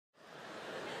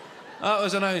That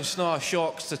was announced, no, a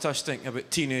shock statistic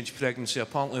about teenage pregnancy.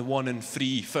 Apparently 1 in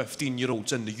 3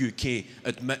 15-year-olds in the UK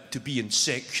admit to being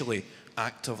sexually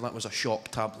active. That was a shock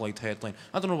tabloid headline.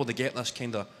 I don't know where they get this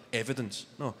kind of evidence.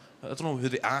 No, I don't know who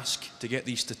they ask to get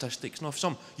these statistics. No, if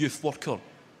some youth worker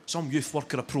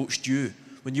approached you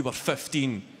when you were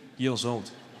 15 years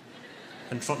old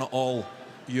in front of all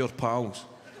your pals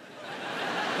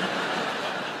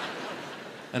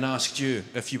and asked you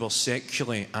if you were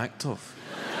sexually active.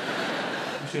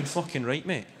 You're fucking right,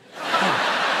 mate.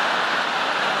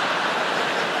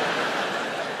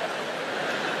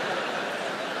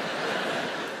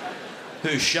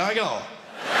 Who's Shagger?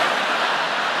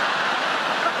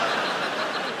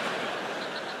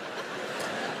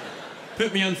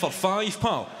 Put me in for 5,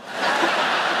 pal.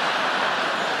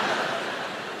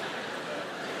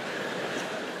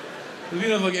 Did you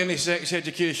never get any sex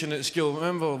education at school?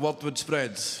 Remember, word would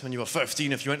spread when you were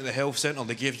 15, if you went to the health centre,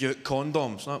 they gave you out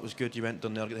condoms. That was good, you went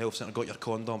down there, got the health centre, got your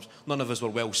condoms. None of us were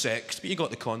well sexed, but you got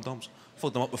the condoms.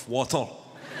 Filled them up with water.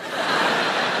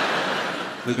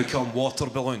 They become water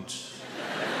balloons.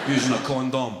 Using a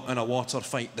condom in a water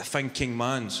fight, the thinking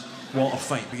man's water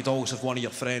fight. But you'd always have one of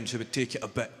your friends who would take it a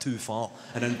bit too far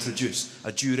and introduce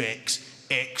a Durex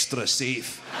extra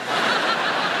safe.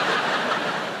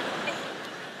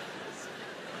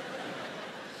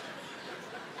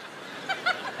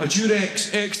 A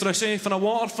Durex extra safe in a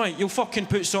water fight? You'll fucking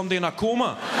put somebody in a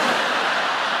coma.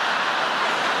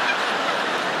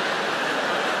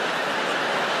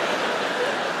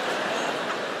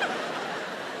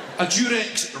 A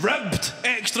Durex ribbed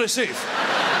extra safe.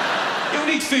 You'll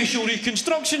need facial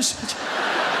reconstructions.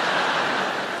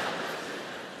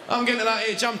 I'm getting to that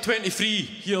age, I'm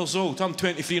 23 years old. I'm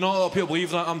 23, not a lot of people believe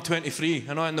that, I'm 23.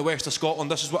 I know in the west of Scotland,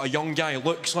 this is what a young guy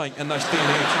looks like in this day and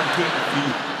age. I'm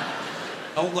 23.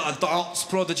 I look like a darts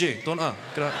prodigy, don't I?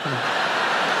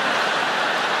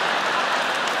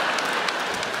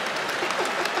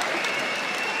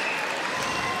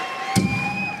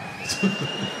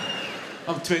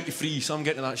 I'm 23, so I'm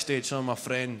getting to that stage. Some of my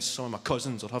friends, some of my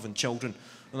cousins are having children.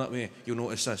 And that way, you'll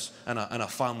notice this, in a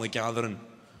family gathering,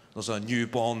 there's a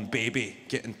newborn baby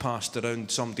getting passed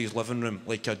around somebody's living room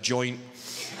like a joint.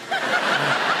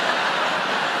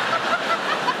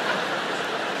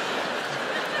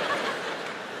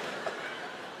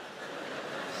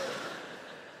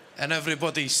 And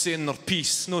everybody's saying their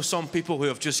piece. You know, some people who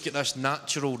have just got this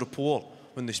natural rapport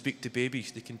when they speak to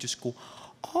babies, they can just go,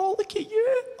 "Oh, look at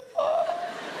you."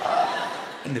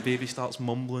 And the baby starts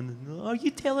mumbling, "Are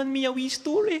you telling me a wee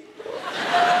story?"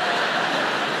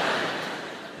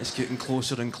 It's getting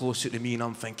closer and closer to me and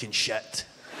I'm thinking, shit.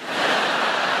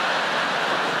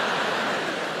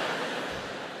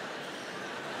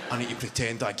 I need to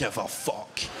pretend I give a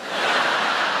fuck.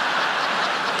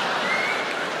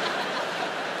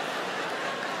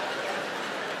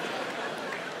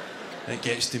 It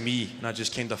gets to me and I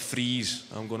just kind of freeze.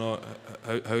 I'm going,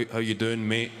 how you doing,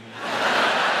 mate?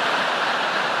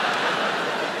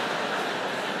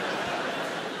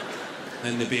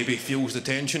 Then the baby feels the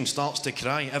tension, starts to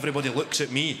cry. Everybody looks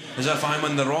at me as if I'm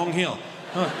in the wrong here.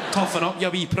 Oh, toughen up, you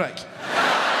wee prick.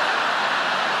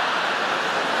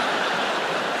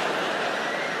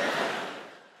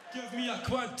 Give me a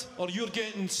quid or you're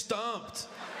getting stabbed.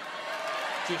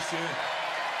 Just you.